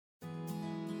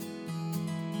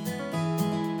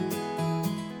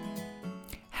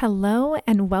Hello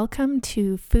and welcome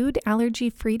to Food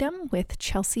Allergy Freedom with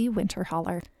Chelsea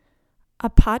Winterholler, a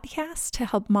podcast to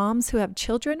help moms who have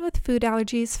children with food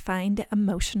allergies find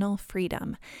emotional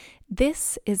freedom.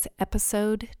 This is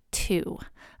episode 2,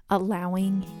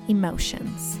 Allowing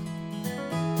Emotions.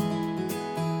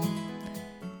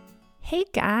 Hey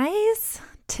guys,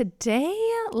 today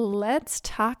let's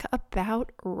talk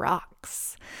about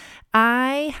rocks.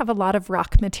 I have a lot of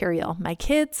rock material. My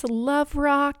kids love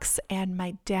rocks and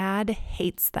my dad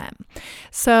hates them.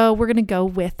 So we're going to go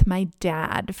with my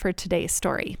dad for today's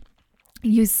story.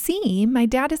 You see, my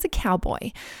dad is a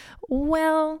cowboy.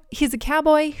 Well, he's a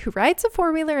cowboy who rides a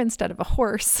four-wheeler instead of a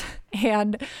horse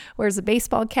and wears a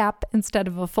baseball cap instead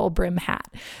of a full brim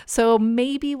hat. So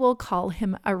maybe we'll call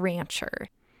him a rancher,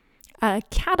 a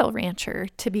cattle rancher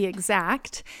to be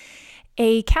exact.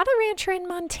 A cattle rancher in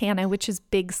Montana, which is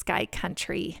big sky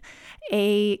country.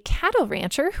 A cattle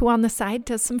rancher who on the side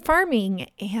does some farming,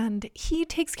 and he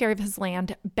takes care of his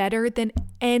land better than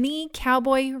any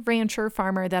cowboy rancher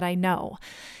farmer that I know.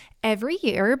 Every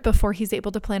year before he's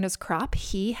able to plant his crop,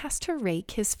 he has to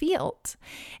rake his field.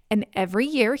 And every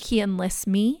year he enlists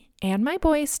me and my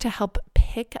boys to help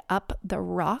pick up the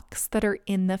rocks that are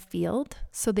in the field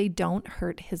so they don't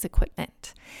hurt his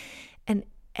equipment. And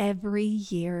every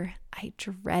year I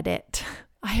dread it.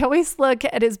 I always look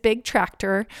at his big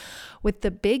tractor with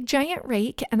the big giant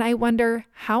rake and I wonder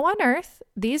how on earth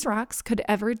these rocks could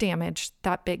ever damage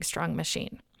that big strong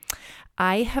machine.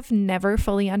 I have never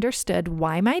fully understood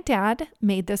why my dad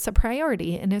made this a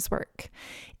priority in his work.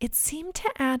 It seemed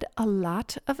to add a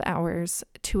lot of hours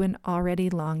to an already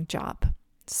long job.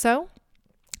 So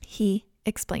he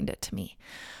explained it to me.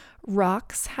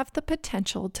 Rocks have the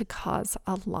potential to cause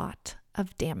a lot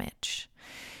of damage.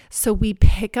 So we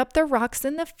pick up the rocks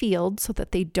in the field so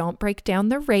that they don't break down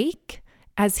the rake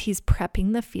as he's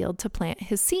prepping the field to plant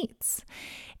his seeds.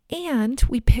 And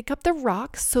we pick up the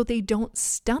rocks so they don't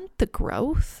stunt the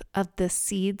growth of the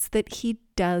seeds that he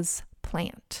does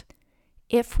plant.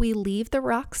 If we leave the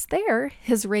rocks there,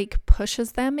 his rake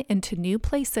pushes them into new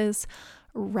places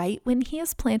right when he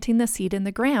is planting the seed in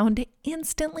the ground,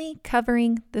 instantly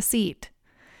covering the seed.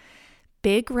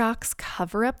 Big rocks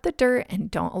cover up the dirt and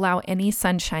don't allow any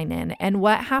sunshine in. And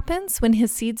what happens when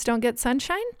his seeds don't get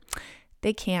sunshine?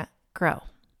 They can't grow.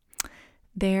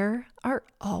 There are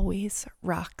always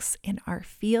rocks in our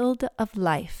field of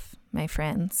life, my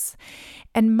friends.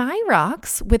 And my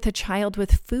rocks with a child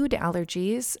with food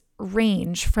allergies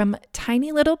range from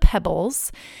tiny little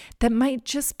pebbles that might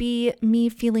just be me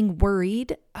feeling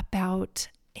worried about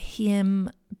him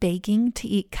begging to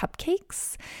eat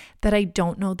cupcakes that I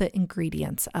don't know the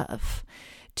ingredients of,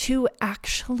 to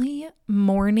actually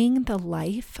mourning the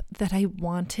life that I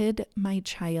wanted my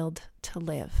child to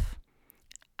live.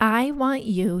 I want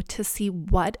you to see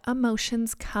what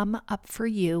emotions come up for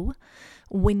you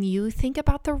when you think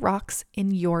about the rocks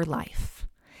in your life.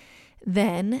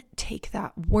 Then take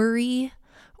that worry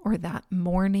or that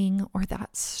mourning or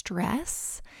that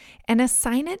stress and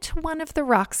assign it to one of the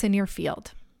rocks in your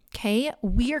field. Okay,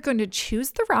 we are going to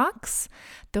choose the rocks,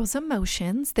 those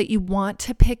emotions that you want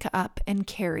to pick up and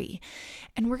carry.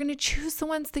 And we're going to choose the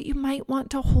ones that you might want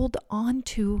to hold on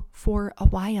to for a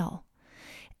while.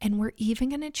 And we're even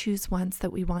going to choose ones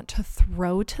that we want to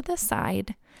throw to the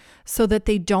side so that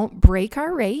they don't break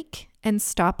our rake and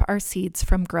stop our seeds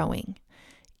from growing.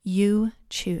 You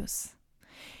choose.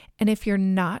 And if you're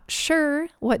not sure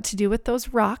what to do with those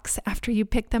rocks after you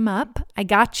pick them up, I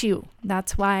got you.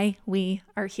 That's why we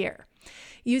are here.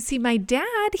 You see, my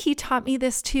dad, he taught me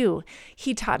this too.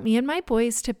 He taught me and my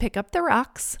boys to pick up the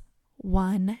rocks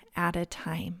one at a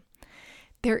time.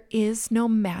 There is no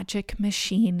magic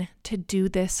machine to do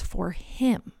this for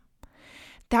him.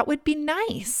 That would be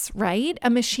nice, right? A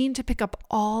machine to pick up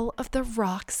all of the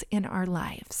rocks in our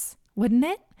lives, wouldn't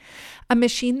it? A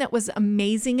machine that was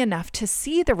amazing enough to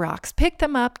see the rocks, pick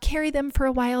them up, carry them for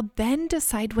a while, then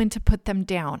decide when to put them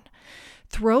down,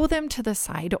 throw them to the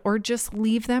side, or just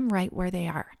leave them right where they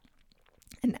are.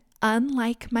 And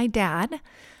unlike my dad,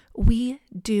 we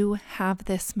do have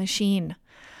this machine.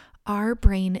 Our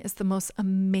brain is the most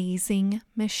amazing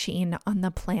machine on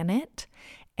the planet,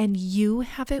 and you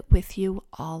have it with you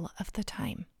all of the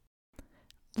time.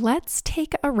 Let's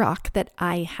take a rock that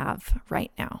I have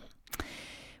right now.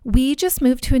 We just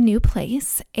moved to a new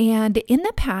place, and in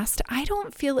the past, I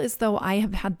don't feel as though I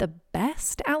have had the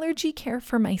best allergy care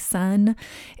for my son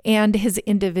and his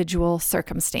individual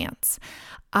circumstance.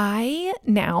 I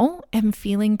now am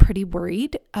feeling pretty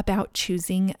worried about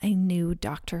choosing a new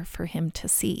doctor for him to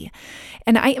see.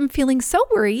 And I am feeling so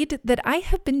worried that I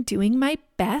have been doing my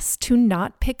best to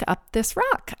not pick up this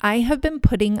rock. I have been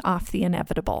putting off the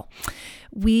inevitable.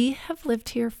 We have lived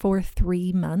here for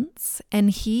 3 months, and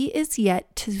he is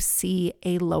yet to see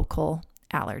a local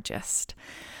allergist.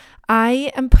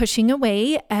 I am pushing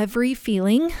away every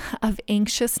feeling of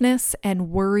anxiousness and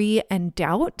worry and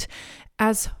doubt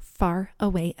as far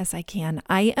away as I can.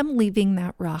 I am leaving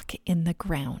that rock in the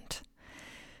ground.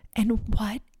 And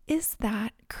what is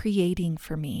that creating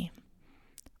for me?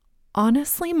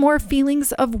 Honestly, more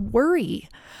feelings of worry.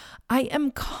 I am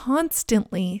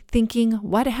constantly thinking,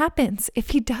 what happens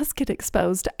if he does get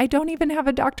exposed? I don't even have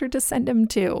a doctor to send him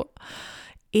to.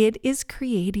 It is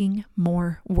creating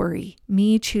more worry,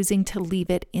 me choosing to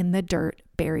leave it in the dirt,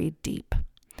 buried deep.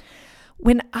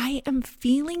 When I am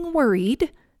feeling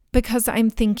worried, because I'm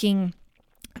thinking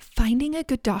finding a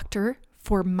good doctor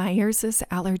for Myers'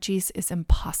 allergies is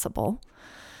impossible,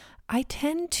 I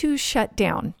tend to shut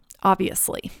down,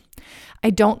 obviously. I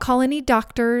don't call any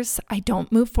doctors. I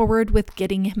don't move forward with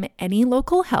getting him any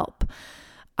local help.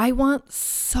 I want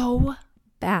so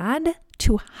bad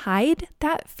to hide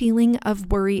that feeling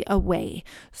of worry away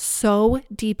so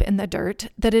deep in the dirt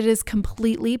that it is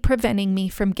completely preventing me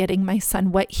from getting my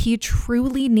son what he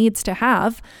truly needs to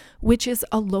have, which is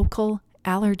a local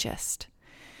allergist.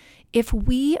 If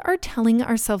we are telling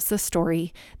ourselves the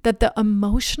story that the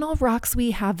emotional rocks we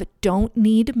have don't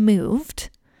need moved,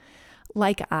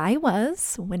 like I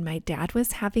was when my dad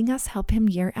was having us help him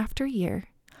year after year,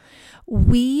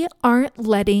 we aren't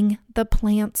letting the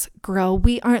plants grow.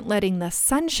 We aren't letting the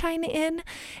sunshine in,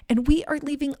 and we are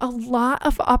leaving a lot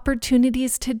of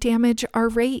opportunities to damage our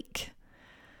rake.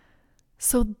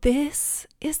 So this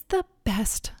is the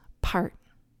best part.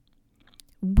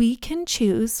 We can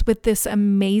choose with this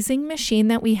amazing machine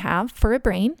that we have for a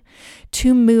brain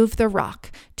to move the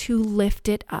rock, to lift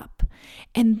it up.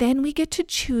 And then we get to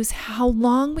choose how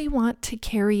long we want to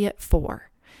carry it for.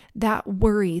 That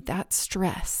worry, that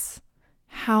stress.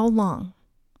 How long?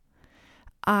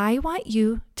 I want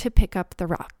you to pick up the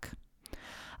rock.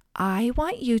 I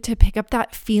want you to pick up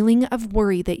that feeling of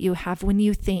worry that you have when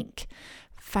you think,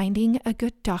 finding a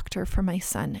good doctor for my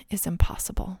son is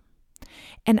impossible.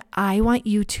 And I want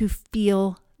you to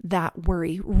feel that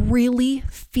worry, really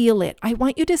feel it. I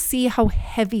want you to see how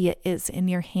heavy it is in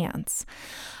your hands.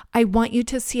 I want you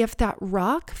to see if that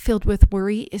rock filled with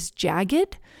worry is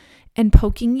jagged and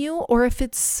poking you, or if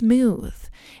it's smooth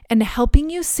and helping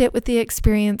you sit with the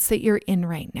experience that you're in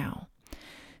right now.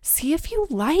 See if you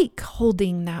like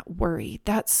holding that worry,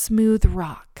 that smooth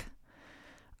rock.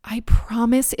 I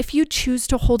promise if you choose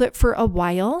to hold it for a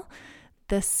while,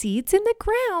 the seeds in the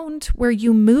ground where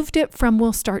you moved it from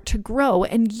will start to grow,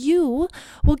 and you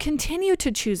will continue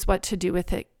to choose what to do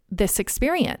with it, this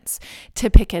experience, to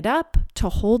pick it up, to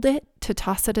hold it, to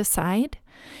toss it aside.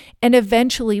 And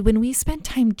eventually, when we spend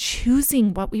time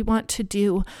choosing what we want to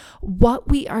do, what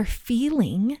we are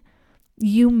feeling,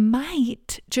 you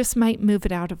might move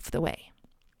it out of the way.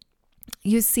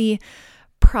 You see,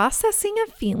 processing a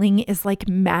feeling is like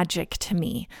magic to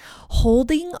me.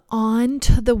 Holding on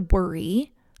to the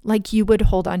worry like you would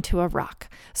hold on to a rock.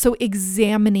 So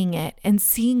examining it and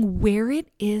seeing where it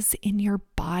is in your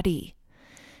body.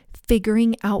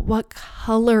 Figuring out what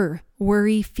color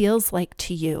worry feels like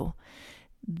to you.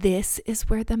 This is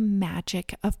where the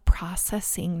magic of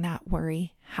processing that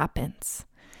worry happens.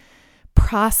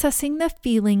 Processing the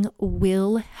feeling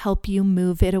will help you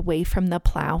move it away from the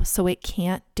plow so it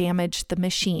can't damage the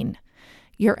machine,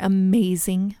 your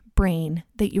amazing brain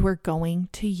that you are going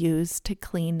to use to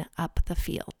clean up the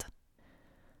field.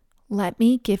 Let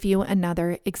me give you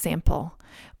another example.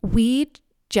 We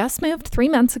just moved 3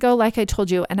 months ago, like I told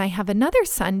you, and I have another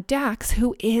son, Dax,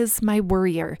 who is my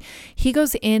worrier. He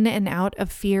goes in and out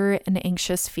of fear and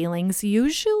anxious feelings,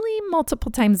 usually multiple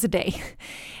times a day.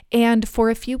 And for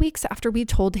a few weeks after we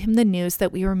told him the news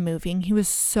that we were moving, he was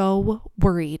so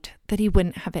worried that he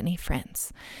wouldn't have any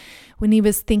friends. When he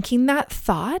was thinking that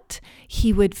thought,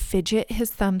 he would fidget his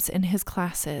thumbs in his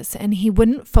classes and he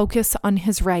wouldn't focus on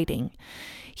his writing.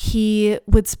 He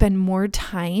would spend more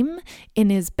time in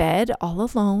his bed all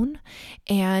alone,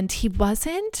 and he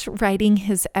wasn't writing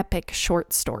his epic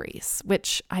short stories,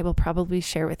 which I will probably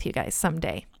share with you guys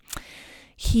someday.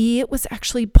 He was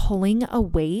actually pulling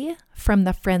away from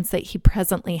the friends that he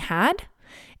presently had,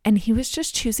 and he was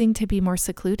just choosing to be more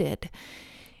secluded.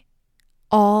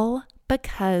 All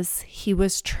because he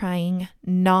was trying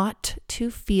not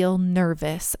to feel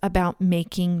nervous about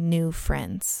making new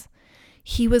friends.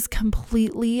 He was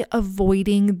completely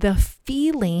avoiding the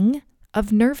feeling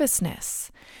of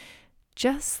nervousness,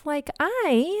 just like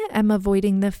I am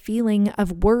avoiding the feeling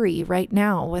of worry right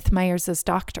now with Myers'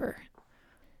 doctor.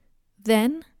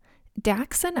 Then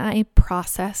Dax and I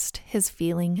processed his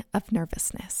feeling of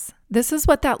nervousness. This is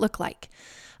what that looked like.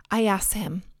 I asked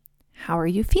him, "How are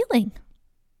you feeling?"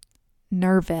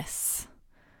 Nervous.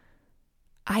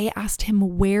 I asked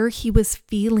him where he was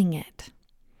feeling it.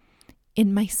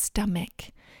 In my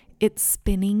stomach. It's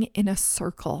spinning in a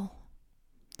circle.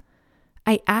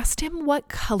 I asked him what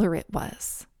color it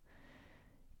was.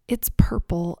 It's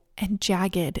purple and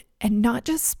jagged and not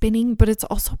just spinning, but it's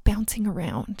also bouncing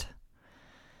around.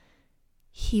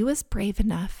 He was brave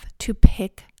enough to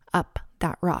pick up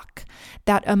that rock,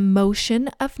 that emotion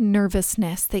of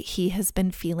nervousness that he has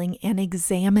been feeling, and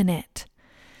examine it.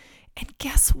 And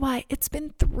guess what? It's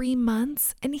been 3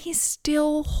 months and he's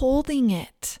still holding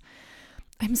it.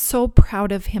 I'm so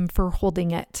proud of him for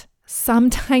holding it.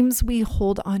 Sometimes we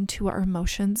hold on to our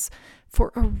emotions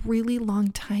for a really long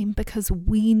time because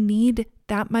we need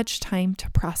that much time to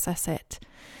process it.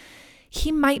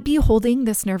 He might be holding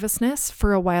this nervousness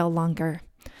for a while longer,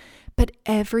 but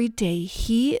every day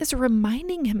he is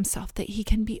reminding himself that he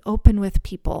can be open with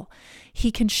people.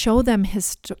 He can show them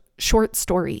his short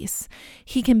stories.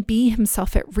 He can be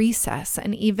himself at recess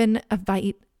and even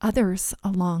invite others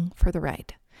along for the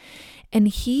ride. And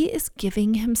he is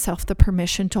giving himself the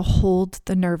permission to hold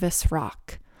the nervous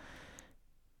rock.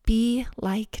 Be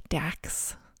like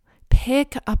Dax.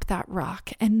 Pick up that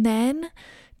rock and then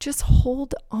just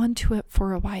hold on to it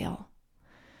for a while.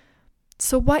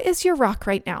 So what is your rock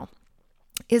right now?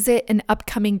 Is it an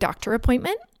upcoming doctor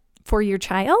appointment for your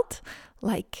child,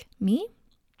 like me?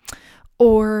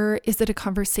 Or is it a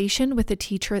conversation with a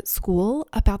teacher at school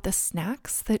about the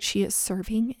snacks that she is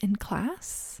serving in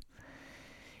class?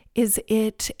 Is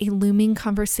it a looming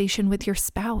conversation with your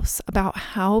spouse about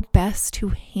how best to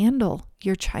handle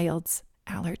your child's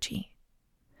allergy?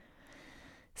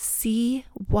 See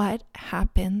what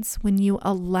happens when you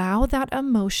allow that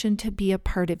emotion to be a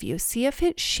part of you. See if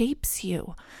it shapes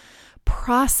you.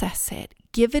 Process it.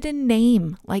 Give it a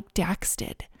name like Dax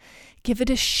did. Give it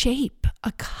a shape,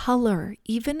 a color,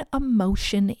 even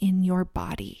emotion in your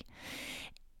body.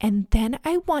 And then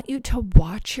I want you to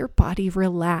watch your body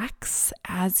relax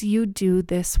as you do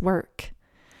this work.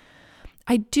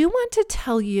 I do want to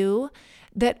tell you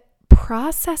that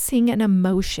processing an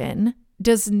emotion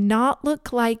does not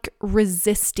look like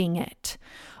resisting it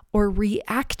or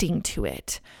reacting to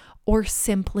it or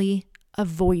simply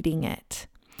avoiding it.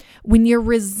 When you're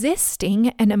resisting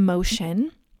an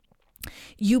emotion,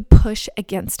 you push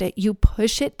against it. You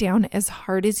push it down as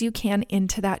hard as you can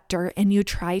into that dirt and you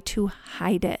try to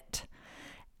hide it.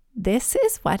 This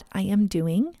is what I am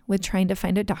doing with trying to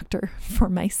find a doctor for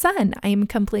my son. I am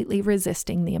completely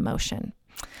resisting the emotion.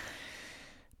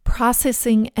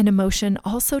 Processing an emotion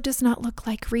also does not look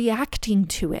like reacting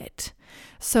to it.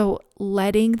 So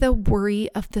letting the worry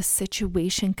of the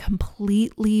situation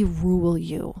completely rule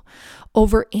you,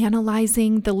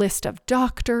 overanalyzing the list of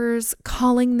doctors,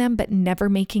 calling them but never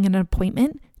making an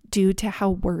appointment due to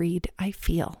how worried I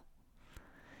feel.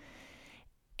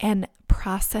 And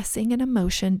processing an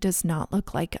emotion does not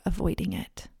look like avoiding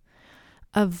it.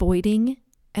 Avoiding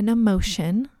an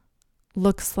emotion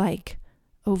looks like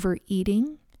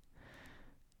overeating,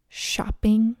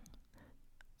 shopping,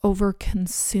 over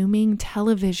consuming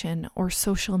television or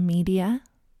social media.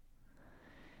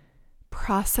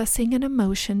 Processing an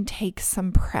emotion takes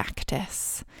some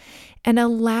practice, and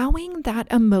allowing that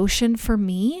emotion for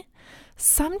me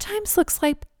sometimes looks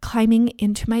like climbing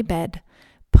into my bed,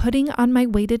 putting on my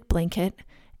weighted blanket,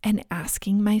 and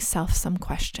asking myself some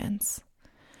questions.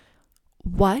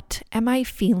 What am I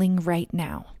feeling right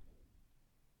now?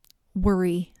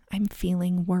 Worry. I'm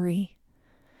feeling worry.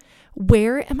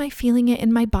 Where am I feeling it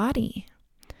in my body?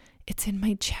 It's in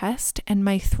my chest and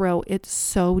my throat. It's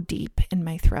so deep in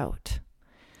my throat.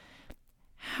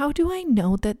 How do I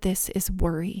know that this is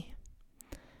worry?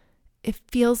 It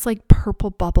feels like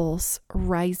purple bubbles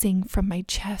rising from my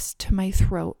chest to my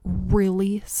throat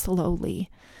really slowly.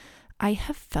 I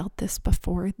have felt this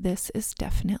before. This is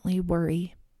definitely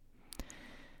worry.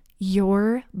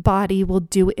 Your body will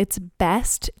do its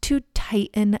best to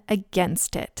tighten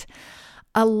against it.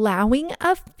 Allowing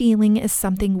a feeling is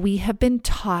something we have been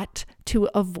taught to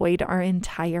avoid our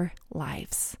entire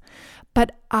lives.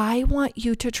 But I want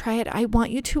you to try it. I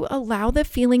want you to allow the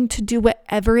feeling to do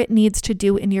whatever it needs to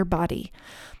do in your body,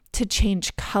 to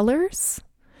change colors,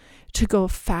 to go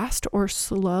fast or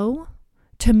slow,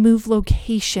 to move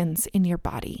locations in your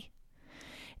body.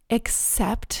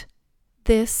 Accept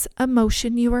this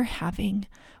emotion you are having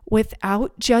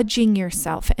without judging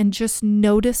yourself and just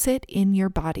notice it in your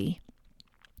body.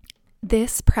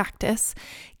 This practice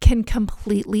can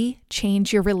completely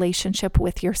change your relationship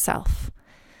with yourself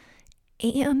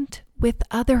and with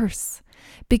others,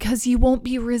 because you won't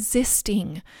be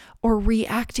resisting or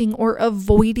reacting or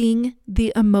avoiding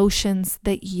the emotions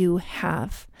that you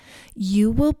have.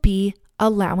 You will be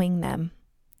allowing them.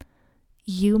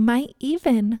 You might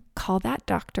even call that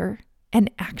doctor and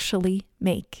actually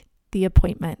make the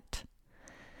appointment.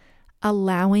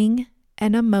 Allowing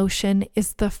an emotion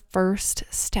is the first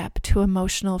step to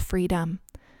emotional freedom.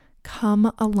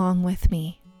 Come along with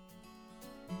me.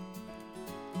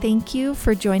 Thank you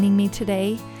for joining me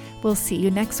today. We'll see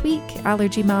you next week,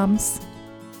 Allergy Moms.